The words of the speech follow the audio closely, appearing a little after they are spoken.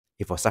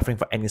If you're suffering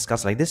from acne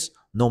scars like this,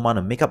 no amount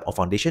of makeup or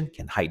foundation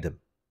can hide them.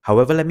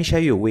 However, let me share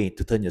you a way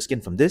to turn your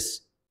skin from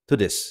this to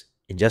this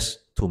in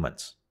just 2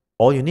 months.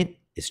 All you need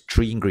is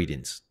 3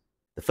 ingredients.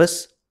 The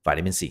first,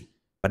 vitamin C.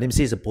 Vitamin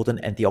C is a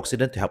potent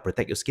antioxidant to help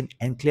protect your skin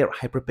and clear up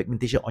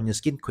hyperpigmentation on your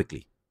skin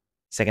quickly.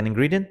 Second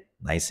ingredient,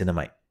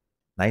 niacinamide.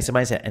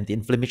 Niacinamide is an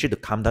anti-inflammatory to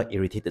calm down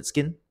irritated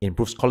skin. It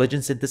improves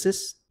collagen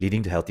synthesis,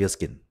 leading to healthier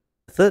skin.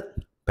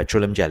 Third,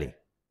 petroleum jelly.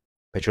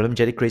 Petroleum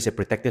jelly creates a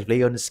protective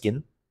layer on the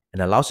skin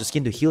and allows your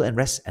skin to heal and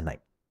rest at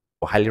night.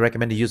 I highly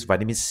recommend to use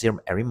vitamin C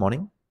serum every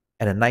morning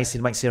and a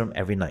niacinamide serum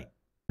every night,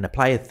 and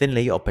apply a thin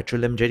layer of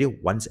petroleum jelly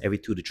once every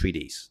 2 to 3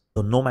 days.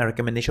 To know my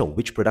recommendation of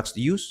which products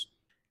to use,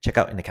 check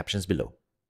out in the captions below.